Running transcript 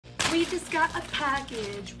We just got a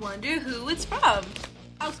package. Wonder who it's from.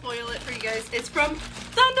 I'll spoil it for you guys. It's from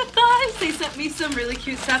Thunda Thighs. They sent me some really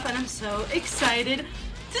cute stuff and I'm so excited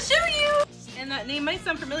to show you. And that name might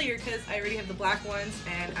sound familiar because I already have the black ones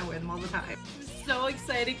and I wear them all the time. I'm so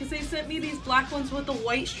excited because they sent me these black ones with the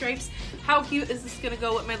white stripes. How cute is this gonna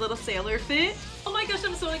go with my little sailor fit? Oh my gosh,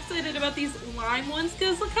 I'm so excited about these lime ones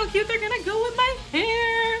because look how cute they're gonna go with my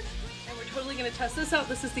hair. And we're totally gonna test this out.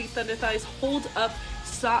 This is the Thunda Thighs Hold Up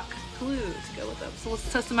Sock Glue to go with them. So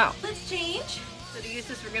let's test them out. Let's change. So to use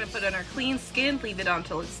this, we're gonna put on our clean skin, leave it on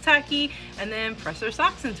until it's tacky, and then press our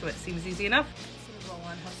socks into it. Seems easy enough. It's gonna roll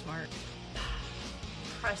on, how smart.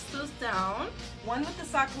 Press those down. One with the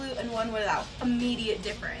sock glue and one without. Immediate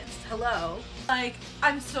difference. Hello. Like,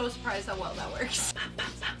 I'm so surprised how well that works.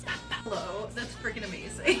 Hello, that's freaking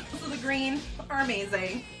amazing. So the green are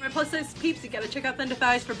amazing. My plus size peeps, you gotta check out Thunda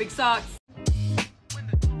Thighs for big socks.